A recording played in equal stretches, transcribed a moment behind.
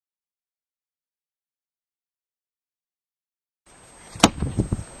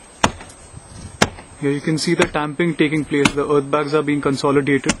Here you can see the tamping taking place. The earth bags are being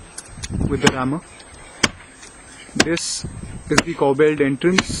consolidated with the rammer. This is the corbelled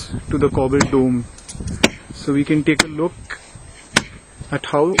entrance to the corbelled dome. So we can take a look at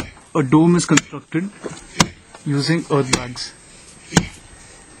how a dome is constructed using earth bags.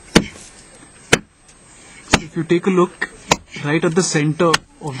 If you take a look right at the center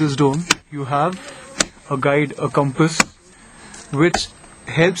of this dome, you have a guide, a compass, which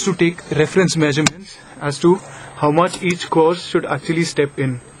helps to take reference measurements as to how much each course should actually step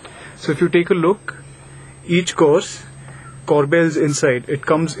in. So if you take a look, each course corbels inside. It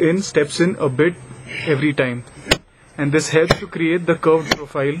comes in, steps in a bit every time. And this helps to create the curved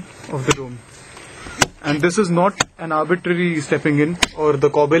profile of the dome. And this is not an arbitrary stepping in, or the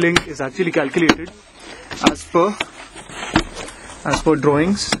corbelling is actually calculated as per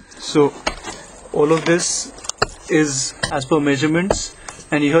drawings. So all of this is as per measurements,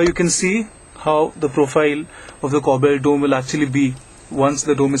 and here you can see how the profile of the corbelled dome will actually be once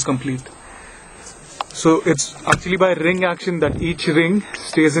the dome is complete. So it's actually by ring action that each ring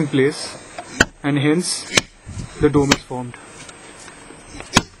stays in place, and hence the dome is formed.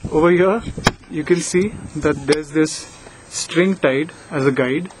 Over here you can see that there's this string tied as a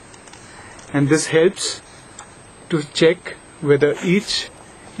guide, and this helps to check whether each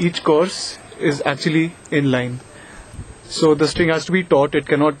course is actually in line. So the string has to be taut, it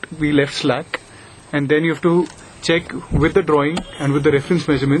cannot be left slack, and then you have to check with the drawing and with the reference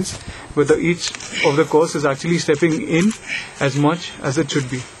measurements whether each of the course is actually stepping in as much as it should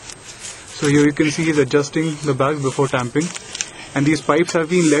be. So here you can see he's adjusting the bag before tamping, and these pipes have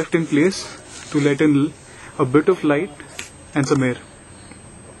been left in place to let in a bit of light and some air.